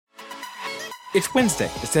It's Wednesday,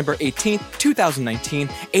 December 18th, 2019,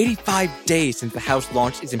 85 days since the House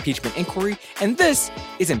launched its impeachment inquiry, and this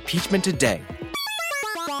is Impeachment Today.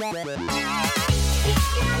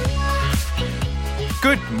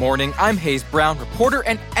 Good morning, I'm Hayes Brown, reporter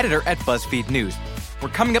and editor at BuzzFeed News. We're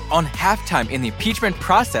coming up on halftime in the impeachment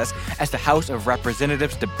process as the House of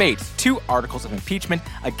Representatives debates 2 articles of impeachment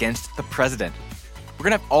against the president. We're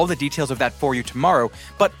going to have all the details of that for you tomorrow,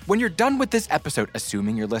 but when you're done with this episode,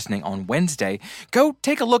 assuming you're listening on Wednesday, go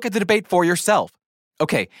take a look at the debate for yourself.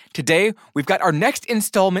 Okay, today we've got our next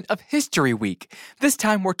installment of History Week. This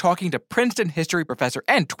time we're talking to Princeton history professor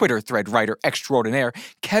and Twitter thread writer extraordinaire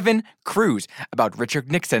Kevin Kruse about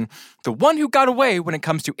Richard Nixon, the one who got away when it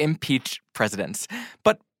comes to impeached presidents.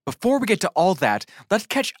 But before we get to all that, let's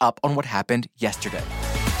catch up on what happened yesterday.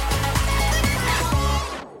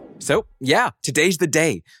 So, yeah, today's the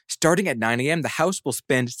day. Starting at 9 a.m., the House will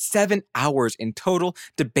spend 7 hours in total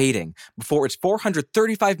debating before its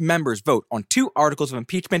 435 members vote on 2 articles of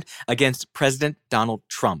impeachment against President Donald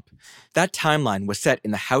Trump. That timeline was set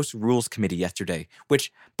in the House Rules Committee yesterday,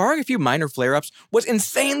 which, barring a few minor flare-ups, was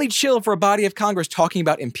insanely chill for a body of Congress talking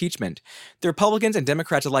about impeachment. The Republicans and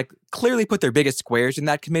Democrats alike clearly put their biggest squares in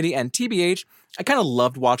that committee, and TBH, I kind of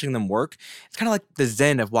loved watching them work. It's kind of like the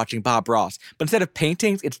zen of watching Bob Ross, but instead of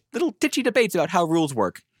paintings, it's little titchy debates about how rules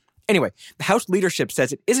work. Anyway, the House leadership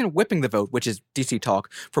says it isn't whipping the vote, which is DC talk,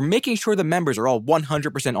 for making sure the members are all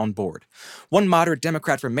 100% on board. One moderate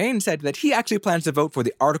Democrat from Maine said that he actually plans to vote for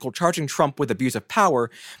the article charging Trump with abuse of power,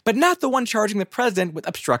 but not the one charging the president with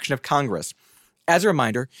obstruction of Congress. As a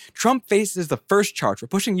reminder, Trump faces the first charge for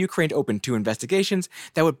pushing Ukraine open to investigations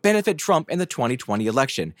that would benefit Trump in the 2020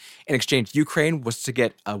 election. In exchange, Ukraine was to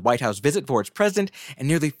get a White House visit for its president and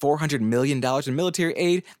nearly $400 million in military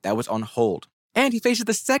aid that was on hold. And he faces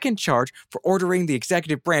the second charge for ordering the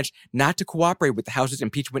executive branch not to cooperate with the House's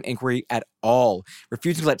impeachment inquiry at all,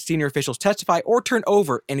 refusing to let senior officials testify or turn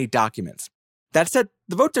over any documents. That said,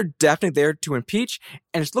 the votes are definitely there to impeach,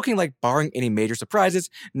 and it's looking like, barring any major surprises,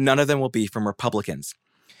 none of them will be from Republicans.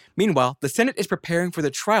 Meanwhile, the Senate is preparing for the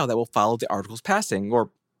trial that will follow the article's passing,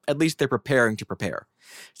 or at least they're preparing to prepare.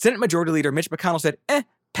 Senate Majority Leader Mitch McConnell said,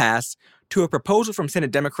 pass, to a proposal from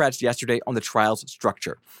Senate Democrats yesterday on the trial's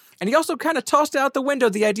structure. And he also kind of tossed out the window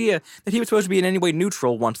the idea that he was supposed to be in any way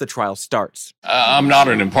neutral once the trial starts. I'm not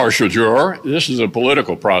an impartial juror. This is a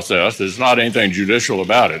political process. There's not anything judicial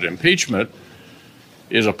about it. Impeachment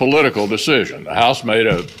is a political decision. The House made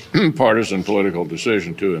a partisan political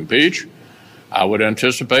decision to impeach. I would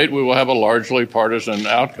anticipate we will have a largely partisan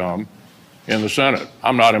outcome in the Senate.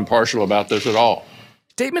 I'm not impartial about this at all.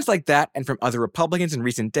 Statements like that and from other Republicans in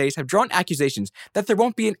recent days have drawn accusations that there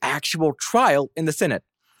won't be an actual trial in the Senate.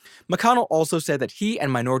 McConnell also said that he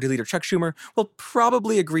and Minority Leader Chuck Schumer will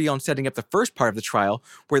probably agree on setting up the first part of the trial,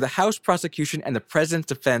 where the House prosecution and the president's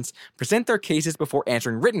defense present their cases before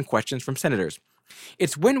answering written questions from senators.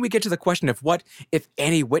 It's when we get to the question of what, if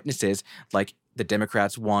any, witnesses, like the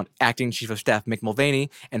Democrats want Acting Chief of Staff Mick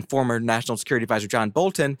Mulvaney and former National Security Advisor John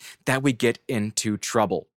Bolton, that we get into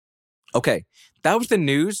trouble. Okay, that was the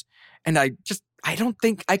news, and I don't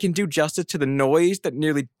think I can do justice to the noise that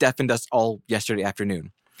nearly deafened us all yesterday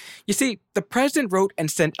afternoon. You see, the president wrote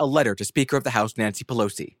and sent a letter to Speaker of the House Nancy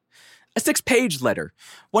Pelosi. A 6-page letter,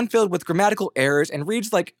 one filled with grammatical errors and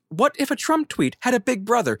reads like, what if a Trump tweet had a big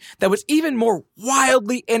brother that was even more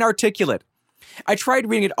wildly inarticulate? I tried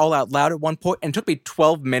reading it all out loud at one point and it took me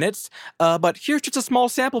 12 minutes, but here's just a small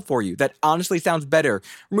sample for you that honestly sounds better,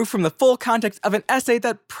 removed from the full context of an essay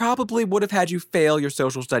that probably would have had you fail your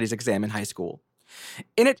social studies exam in high school.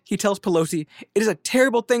 In it, he tells Pelosi, it is a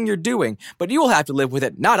terrible thing you're doing, but you will have to live with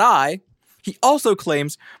it, not I. He also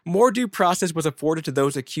claims more due process was afforded to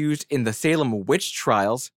those accused in the Salem witch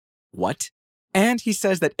trials. What? And he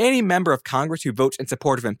says that any member of Congress who votes in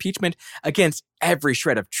support of impeachment against every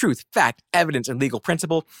shred of truth, fact, evidence, and legal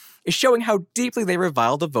principle is showing how deeply they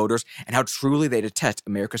revile the voters and how truly they detest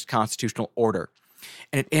America's constitutional order.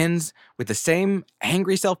 And it ends with the same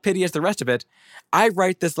angry self-pity as the rest of it. I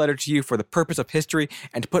write this letter to you for the purpose of history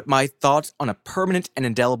and to put my thoughts on a permanent and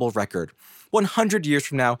indelible record. 100 years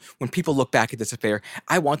from now, when people look back at this affair,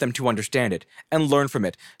 I want them to understand it and learn from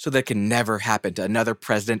it so that it can never happen to another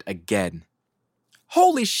president again.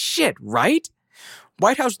 Holy shit, right?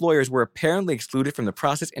 White House lawyers were apparently excluded from the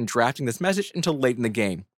process in drafting this message until late in the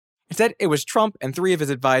game. Instead, it was Trump and 3 of his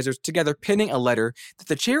advisors together penning a letter that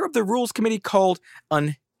the chair of the Rules Committee called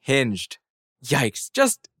unhinged. Yikes,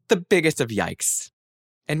 just the biggest of yikes.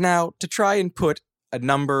 And now, to try and put a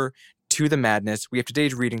number to the madness, we have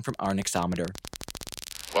today's reading from our Nixometer.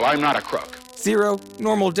 Well, I'm not a crook. 0,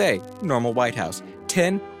 normal day, normal White House.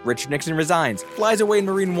 10, Richard Nixon resigns, flies away in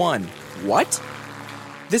Marine One. What?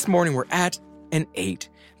 This morning we're at an 8.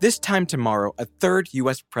 This time tomorrow, a third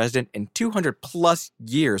U.S. president in 200 plus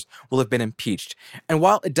years will have been impeached. And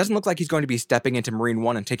while it doesn't look like he's going to be stepping into Marine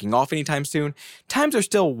One and taking off anytime soon, times are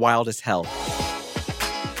still wild as hell.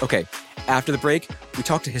 Okay, after the break, we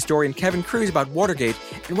talk to historian Kevin Kruse about Watergate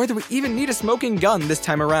and whether we even need a smoking gun this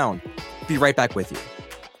time around. Be right back with you.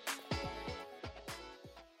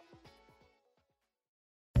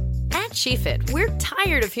 At SheFit, we're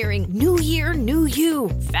tired of hearing new year, new you,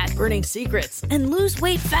 fat-burning secrets, and lose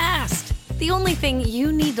weight fast. The only thing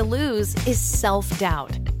you need to lose is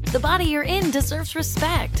self-doubt. The body you're in deserves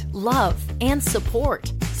respect, love, and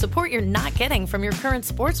support. Support you're not getting from your current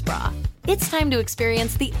sports bra. It's time to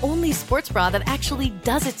experience the only sports bra that actually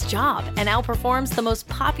does its job and outperforms the most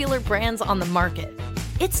popular brands on the market.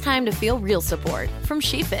 It's time to feel real support from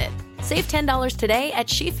SheFit. Save $10 today at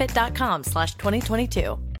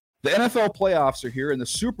shefit.com/2022. The NFL playoffs are here and the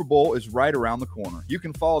Super Bowl is right around the corner. You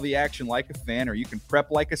can follow the action like a fan or you can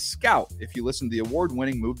prep like a scout if you listen to the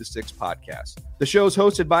award-winning Move the Sticks podcast. The show is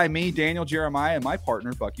hosted by me, Daniel Jeremiah, and my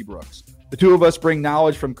partner, Bucky Brooks. The two of us bring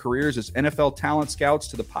knowledge from careers as NFL talent scouts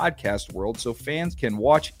to the podcast world so fans can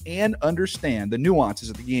watch and understand the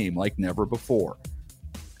nuances of the game like never before.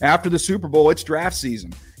 After the Super Bowl, it's draft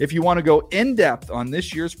season. If you want to go in-depth on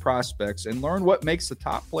this year's prospects and learn what makes the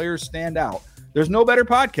top players stand out, there's no better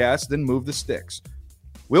podcast than Move the Sticks.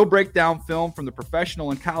 We'll break down film from the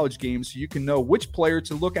professional and college games so you can know which player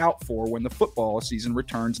to look out for when the football season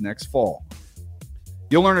returns next fall.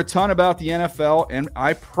 You'll learn a ton about the NFL, and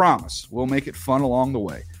I promise we'll make it fun along the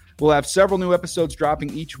way. We'll have several new episodes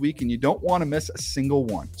dropping each week, and you don't want to miss a single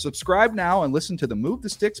one. Subscribe now and listen to the Move the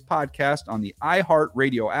Sticks podcast on the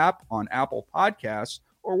iHeartRadio app, on Apple Podcasts,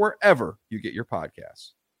 or wherever you get your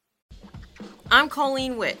podcasts. I'm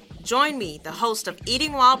Colleen Witt. Join me, the host of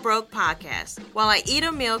Eating While Broke podcast, while I eat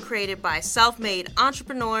a meal created by self-made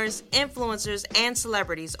entrepreneurs, influencers, and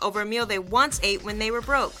celebrities over a meal they once ate when they were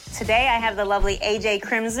broke. Today I have the lovely AJ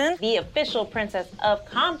Crimson, the official princess of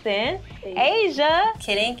Compton, Asia,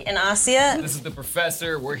 Kidink, and Asia. This is the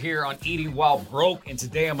professor. We're here on Eating While Broke, and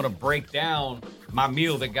today I'm going to break down my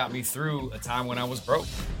meal that got me through a time when I was broke.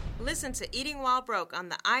 Listen to Eating While Broke on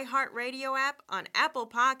the iHeartRadio app, on Apple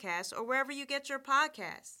Podcasts, or wherever you get your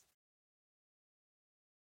podcasts.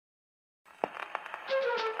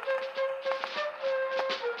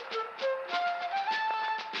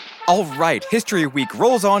 All right, History Week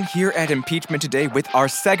rolls on here at Impeachment Today with our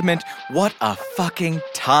segment, What a Fucking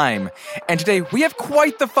Time. And today we have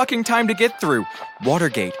quite the fucking time to get through.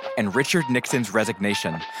 Watergate and Richard Nixon's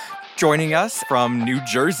resignation. Joining us from New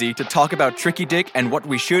Jersey to talk about Tricky Dick and what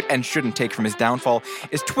we should and shouldn't take from his downfall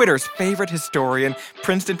is Twitter's favorite historian,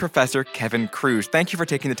 Princeton professor Kevin Kruse. Thank you for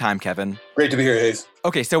taking the time, Kevin. Great to be here, Hayes.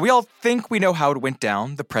 Okay, so we all think we know how it went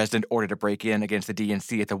down. The president ordered a break-in against the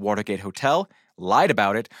DNC at the Watergate Hotel, lied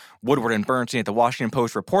about it. Woodward and Bernstein at the Washington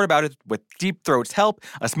Post report about it. With Deep Throat's help,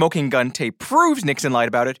 a smoking gun tape proves Nixon lied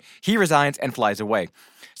about it. He resigns and flies away.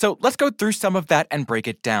 So let's go through some of that and break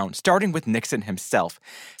it down, starting with Nixon himself.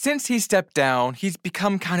 Since he stepped down, he's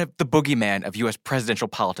become kind of the boogeyman of U.S. presidential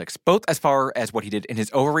politics, both as far as what he did in his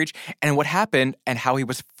overreach and what happened and how he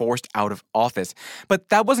was forced out of office. But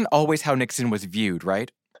that wasn't always how Nixon was viewed,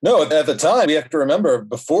 right? No, at the time, you have to remember,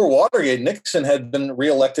 before Watergate, Nixon had been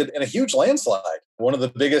reelected in a huge landslide. One of the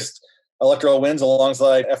biggest electoral wins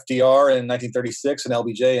alongside FDR in 1936 and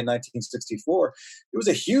LBJ in 1964. It was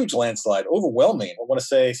a huge landslide, overwhelming. I want to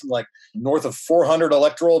say something like north of 400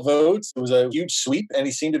 electoral votes. It was a huge sweep, and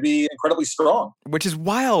he seemed to be incredibly strong. Which is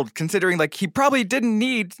wild, considering he probably didn't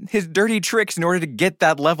need his dirty tricks in order to get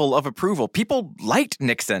that level of approval. People liked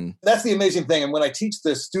Nixon. That's the amazing thing. And when I teach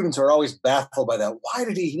this, students are always baffled by that. Why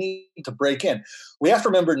did he need to break in? We have to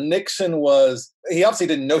remember Nixon he obviously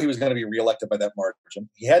didn't know he was going to be reelected by that margin.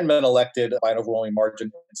 He hadn't been elected by an overwhelming margin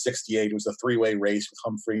in 68. It was a three-way race with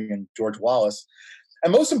Humphrey and George Wallace.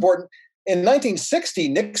 And most important, in 1960,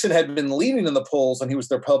 Nixon had been leading in the polls and he was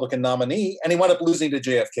the Republican nominee, and he wound up losing to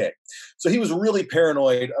JFK. So he was really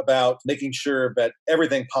paranoid about making sure that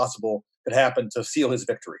everything possible could happen to seal his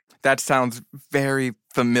victory. That sounds very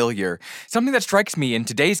familiar. Something that strikes me in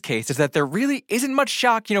today's case is that there really isn't much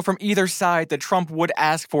shock, from either side that Trump would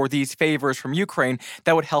ask for these favors from Ukraine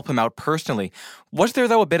that would help him out personally. Was there,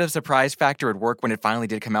 though, a bit of surprise factor at work when it finally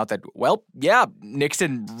did come out that,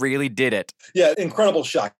 Nixon really did it? Yeah, incredible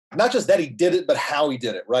shock. Not just that he did it, but how he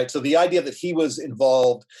did it, right? So the idea that he was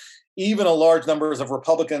involved, even a large numbers of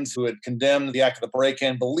Republicans who had condemned the act of the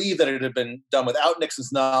break-in believed that it had been done without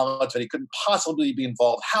Nixon's knowledge, that he couldn't possibly be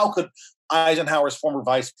involved. How could Eisenhower's former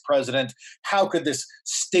vice president, how could this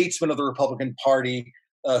statesman of the Republican Party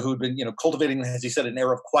who'd been, cultivating, as he said, an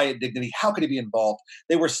air of quiet dignity. How could he be involved?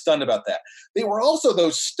 They were stunned about that. They were also, though,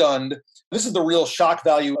 stunned. This is the real shock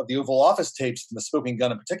value of the Oval Office tapes, and the smoking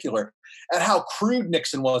gun in particular, at how crude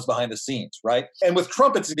Nixon was behind the scenes, right? And with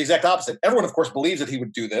Trump, it's the exact opposite. Everyone, of course, believes that he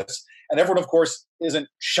would do this. And everyone, of course, isn't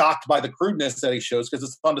shocked by the crudeness that he shows because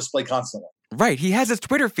it's on display constantly. Right. He has his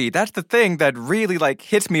Twitter feed. That's the thing that really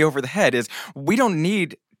hits me over the head is we don't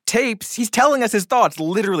need tapes. He's telling us his thoughts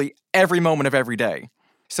literally every moment of every day.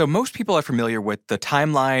 So most people are familiar with the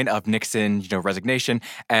timeline of Nixon, resignation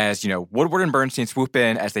as, Woodward and Bernstein swoop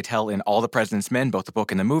in as they tell in All the President's Men, both the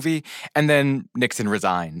book and the movie, and then Nixon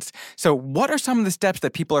resigns. So what are some of the steps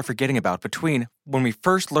that people are forgetting about between when we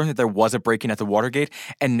first learned that there was a break-in at the Watergate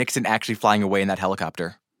and Nixon actually flying away in that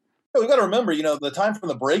helicopter? We've got to remember, the time from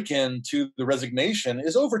the break-in to the resignation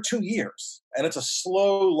is over 2 years, and it's a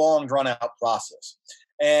slow, long, drawn-out process.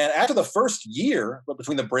 And after the first year,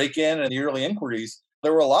 between the break-in and the early inquiries,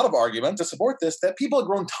 there were a lot of arguments to support this that people had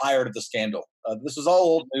grown tired of the scandal. This is all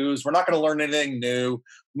old news. We're not going to learn anything new.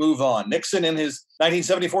 Move on. Nixon, in his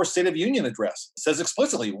 1974 State of Union address, says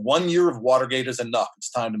explicitly, 1 year of Watergate is enough. It's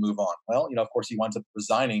time to move on. Well, of course, he winds up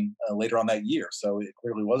resigning later on that year, so it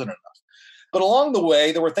clearly wasn't enough. But along the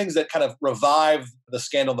way, there were things that kind of revived the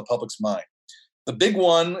scandal in the public's mind. The big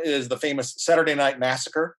one is the famous Saturday Night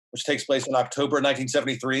Massacre, which takes place in October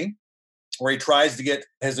 1973. Where he tries to get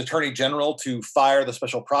his attorney general to fire the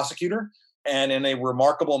special prosecutor. And in a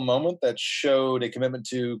remarkable moment that showed a commitment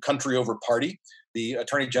to country over party, the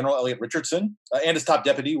attorney general, Elliot Richardson, and his top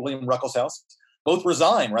deputy, William Ruckelshaus, both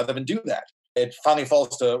resign rather than do that. It finally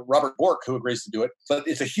falls to Robert Bork, who agrees to do it. But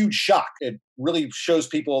it's a huge shock. It really shows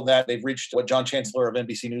people that they've reached what John Chancellor of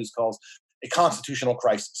NBC News calls a constitutional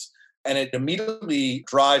crisis. And it immediately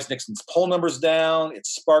drives Nixon's poll numbers down. It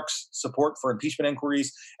sparks support for impeachment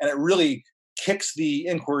inquiries. And it really kicks the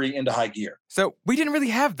inquiry into high gear. So we didn't really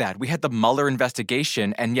have that. We had the Mueller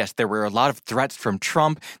investigation. And yes, there were a lot of threats from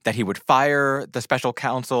Trump that he would fire the special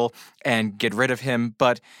counsel and get rid of him.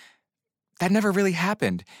 But that never really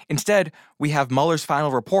happened. Instead, we have Mueller's final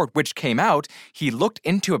report, which came out. He looked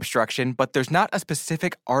into obstruction, but there's not a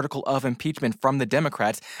specific article of impeachment from the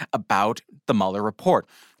Democrats about the Mueller report.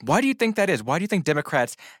 Why do you think that is? Why do you think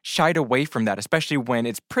Democrats shied away from that, especially when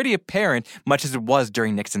it's pretty apparent, much as it was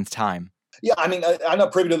during Nixon's time? Yeah, I'm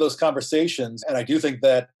not privy to those conversations, and I do think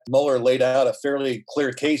that Mueller laid out a fairly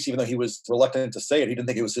clear case, even though he was reluctant to say it. He didn't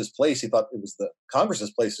think it was his place. He thought it was the Congress's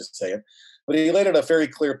place to say it. But he laid out a very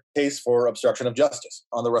clear case for obstruction of justice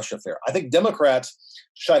on the Russia affair. I think Democrats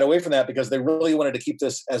shied away from that because they really wanted to keep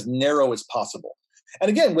this as narrow as possible. And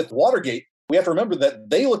again, with Watergate, we have to remember that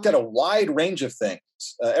they looked at a wide range of things,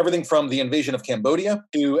 everything from the invasion of Cambodia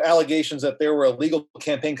to allegations that there were illegal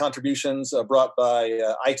campaign contributions brought by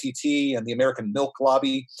ITT and the American milk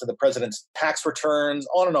lobby to the president's tax returns,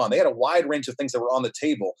 on and on. They had a wide range of things that were on the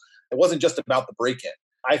table. It wasn't just about the break-in.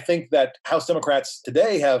 I think that House Democrats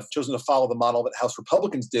today have chosen to follow the model that House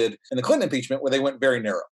Republicans did in the Clinton impeachment, where they went very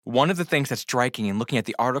narrow. One of the things that's striking in looking at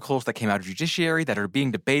the articles that came out of Judiciary that are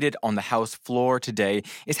being debated on the House floor today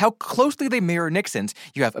is how closely they mirror Nixon's.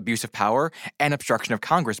 You have abuse of power and obstruction of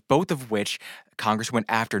Congress, both of which Congress went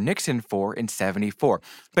after Nixon for in 1974.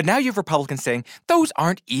 But now you have Republicans saying those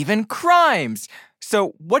aren't even crimes.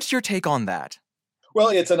 So what's your take on that? Well,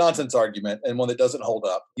 it's a nonsense argument and one that doesn't hold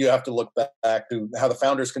up. You have to look back to how the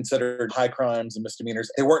founders considered high crimes and misdemeanors.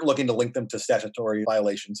 They weren't looking to link them to statutory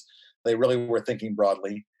violations. They really were thinking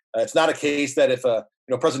broadly. It's not a case that if a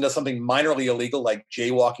president does something minorly illegal like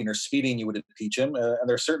jaywalking or speeding, you would impeach him. And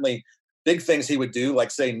there's certainly big things he would do,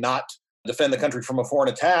 like say not defend the country from a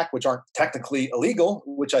foreign attack, which aren't technically illegal,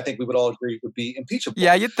 which I think we would all agree would be impeachable.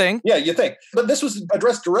 Yeah, you'd think. Yeah, you think. But this was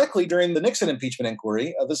addressed directly during the Nixon impeachment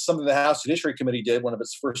inquiry. This is something the House Judiciary Committee did. One of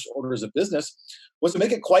its first orders of business was to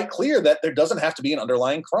make it quite clear that there doesn't have to be an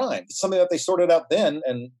underlying crime. It's something that they sorted out then,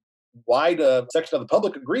 and wide section of the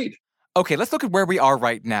public agreed. Okay, let's look at where we are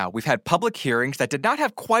right now. We've had public hearings that did not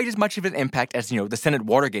have quite as much of an impact as, the Senate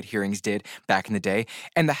Watergate hearings did back in the day.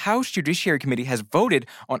 And the House Judiciary Committee has voted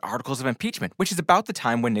on articles of impeachment, which is about the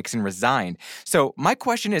time when Nixon resigned. So my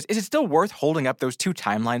question is it still worth holding up those two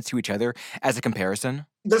timelines to each other as a comparison?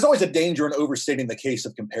 There's always a danger in overstating the case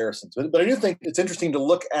of comparisons. But I do think it's interesting to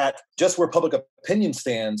look at just where public opinion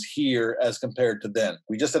stands here as compared to then.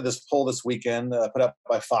 We just had this poll this weekend put up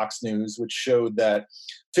by Fox News, which showed that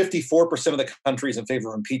 54% of the country is in favor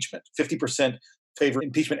of impeachment, 50% favor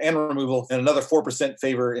impeachment and removal, and another 4%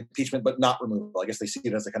 favor impeachment but not removal. I guess they see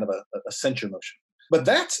it as a kind of a censure motion. But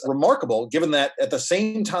that's remarkable, given that at the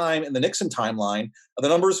same time in the Nixon timeline, the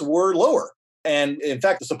numbers were lower. And in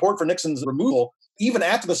fact, the support for Nixon's removal, even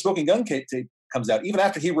after the smoking gun tape comes out, even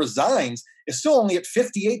after he resigns, is still only at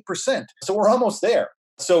 58%. So we're almost there.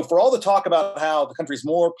 So for all the talk about how the country's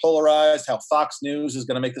more polarized, how Fox News is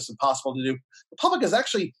going to make this impossible to do, the public is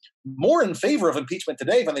actually more in favor of impeachment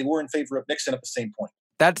today than they were in favor of Nixon at the same point.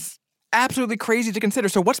 That's absolutely crazy to consider.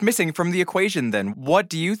 So what's missing from the equation then? What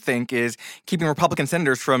do you think is keeping Republican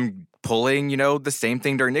senators from pulling, the same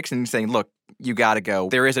thing during Nixon and saying, look, you got to go.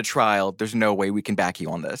 There is a trial. There's no way we can back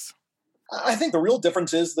you on this. I think the real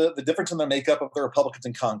difference is the difference in the makeup of the Republicans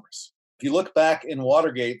in Congress. If you look back in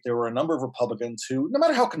Watergate, there were a number of Republicans who, no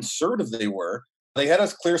matter how conservative they were, they had a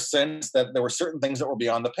clear sense that there were certain things that were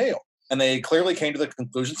beyond the pale. And they clearly came to the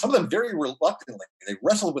conclusion, some of them very reluctantly, they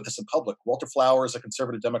wrestled with this in public. Walter Flowers, a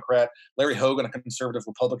conservative Democrat, Larry Hogan, a conservative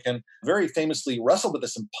Republican, very famously wrestled with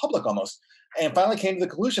this in public almost, and finally came to the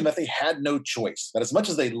conclusion that they had no choice, that as much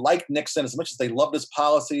as they liked Nixon, as much as they loved his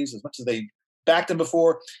policies, as much as they backed him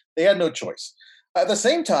before, they had no choice. At the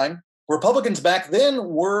same time, Republicans back then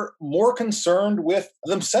were more concerned with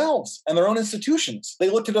themselves and their own institutions. They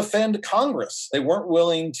looked to defend Congress. They weren't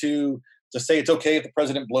willing to say it's okay if the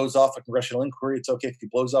president blows off a congressional inquiry. It's okay if he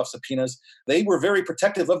blows off subpoenas. They were very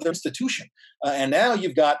protective of their institution. And now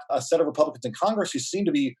you've got a set of Republicans in Congress who seem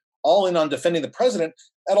to be all in on defending the president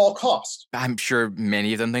at all costs. I'm sure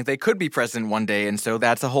many of them think they could be president one day, and so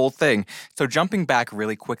that's a whole thing. So jumping back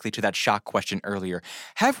really quickly to that shock question earlier,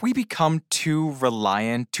 have we become too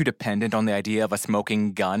reliant, too dependent on the idea of a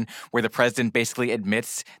smoking gun where the president basically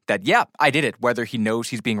admits that, yeah, I did it, whether he knows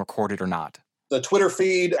he's being recorded or not? The Twitter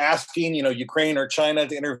feed asking, Ukraine or China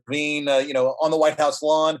to intervene, on the White House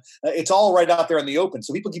lawn. It's all right out there in the open.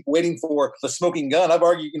 So people keep waiting for the smoking gun. I've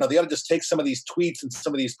argued, they ought to just take some of these tweets and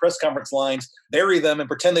some of these press conference lines, bury them and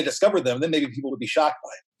pretend they discovered them. Then maybe people would be shocked by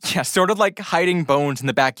it. Yeah, sort of like hiding bones in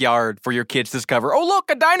the backyard for your kids to discover. Oh, look,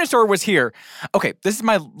 a dinosaur was here. Okay, this is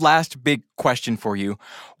my last big question for you.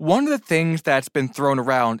 One of the things that's been thrown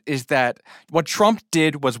around is that what Trump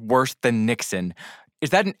did was worse than Nixon. Is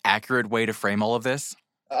that an accurate way to frame all of this?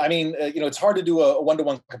 I mean, it's hard to do a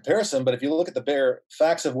one-to-one comparison, but if you look at the bare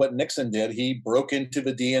facts of what Nixon did, he broke into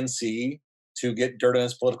the DNC to get dirt on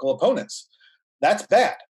his political opponents. That's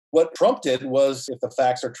bad. What Trump did was, if the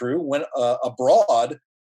facts are true, went abroad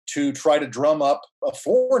to try to drum up a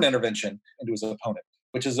foreign intervention into his opponent,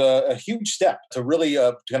 which is a huge step to really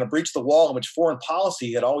kind of breach the wall in which foreign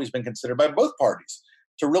policy had always been considered by both parties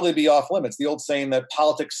to really be off limits. The old saying that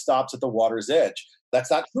politics stops at the water's edge. That's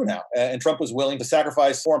not true now. And Trump was willing to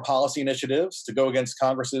sacrifice foreign policy initiatives to go against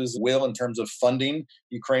Congress's will in terms of funding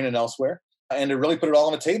Ukraine and elsewhere, and to really put it all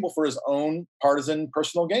on the table for his own partisan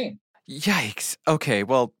personal gain. Yikes. Okay,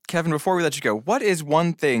 well, Kevin, before we let you go, what is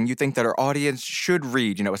one thing you think that our audience should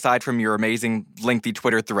read, aside from your amazing lengthy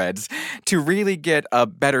Twitter threads, to really get a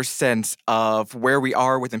better sense of where we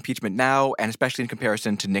are with impeachment now, and especially in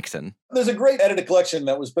comparison to Nixon? There's a great edited collection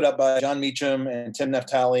that was put up by John Meacham and Tim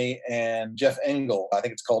Naftali and Jeff Engel. I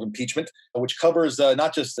think it's called Impeachment, which covers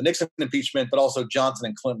not just the Nixon impeachment, but also Johnson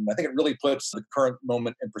and Clinton. I think it really puts the current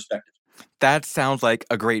moment in perspective. That sounds like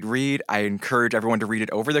a great read. I encourage everyone to read it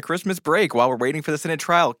over the Christmas break while we're waiting for the Senate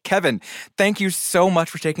trial. Kevin, thank you so much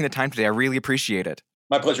for taking the time today. I really appreciate it.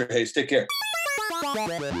 My pleasure, Hayes. Take care.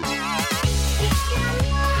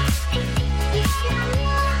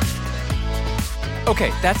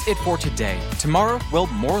 Okay, that's it for today. Tomorrow, we'll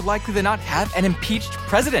more likely than not have an impeached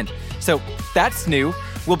president. So that's new.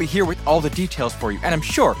 We'll be here with all the details for you, and I'm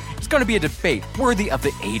sure it's going to be a debate worthy of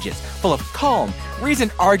the ages, full of calm,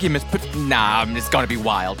 reasoned arguments, but it's going to be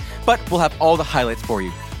wild. But we'll have all the highlights for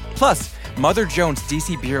you. Plus, Mother Jones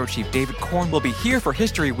DC Bureau Chief David Korn will be here for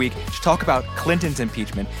History Week to talk about Clinton's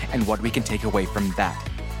impeachment and what we can take away from that.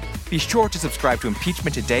 Be sure to subscribe to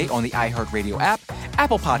Impeachment Today on the iHeartRadio app,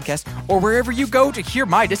 Apple Podcasts, or wherever you go to hear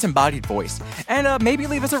my disembodied voice. And maybe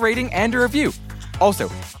leave us a rating and a review. Also,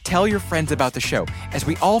 tell your friends about the show as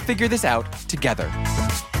we all figure this out together.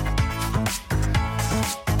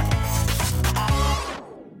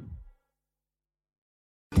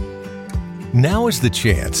 Now is the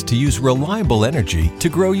chance to use reliable energy to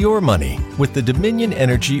grow your money with the Dominion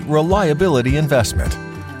Energy Reliability Investment.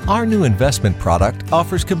 Our new investment product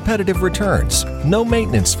offers competitive returns, no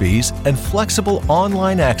maintenance fees, and flexible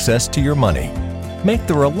online access to your money. Make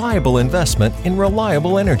the reliable investment in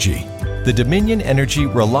reliable energy. The Dominion Energy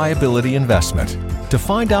Reliability Investment. To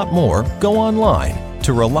find out more, go online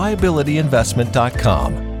to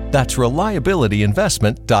reliabilityinvestment.com. That's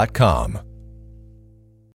reliabilityinvestment.com.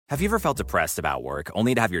 Have you ever felt depressed about work,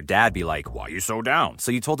 only to have your dad be like, why are you so down?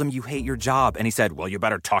 So you told him you hate your job, and he said, well, you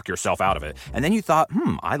better talk yourself out of it. And then you thought,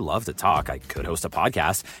 I love to talk. I could host a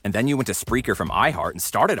podcast. And then you went to Spreaker from iHeart and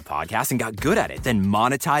started a podcast and got good at it, then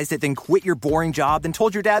monetized it, then quit your boring job, then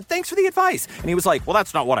told your dad, thanks for the advice. And he was like, well,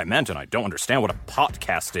 that's not what I meant, and I don't understand what a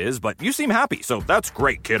podcast is, but you seem happy, so that's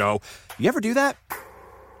great, kiddo. You ever do that?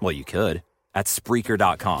 Well, you could. At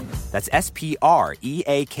Spreaker.com. That's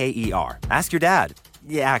Spreaker. Ask your dad.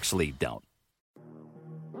 You actually don't.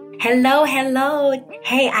 Hello.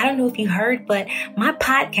 Hey, I don't know if you heard, but my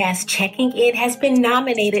podcast, Checking In, has been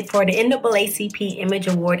nominated for the NAACP Image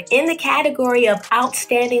Award in the category of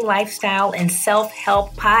Outstanding Lifestyle and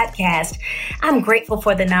Self-Help Podcast. I'm grateful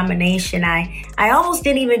for the nomination. I almost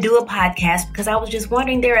didn't even do a podcast because I was just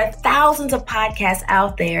wondering, there are thousands of podcasts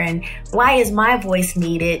out there, and why is my voice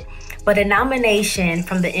needed? But a nomination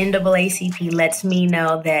from the NAACP lets me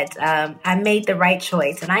know that I made the right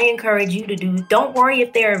choice. And I encourage you to don't worry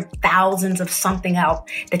if there are thousands of something out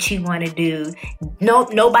that you want to do.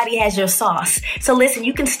 Nobody has your sauce. So listen,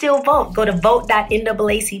 you can still vote. Go to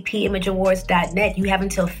vote.naacpimageawards.net. You have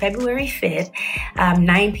until February 5th,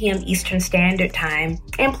 9 p.m. Eastern Standard Time.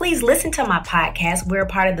 And please listen to my podcast. We're a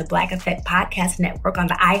part of the Black Effect Podcast Network on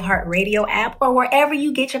the iHeartRadio app or wherever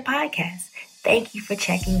you get your podcasts. Thank you for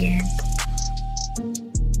checking in.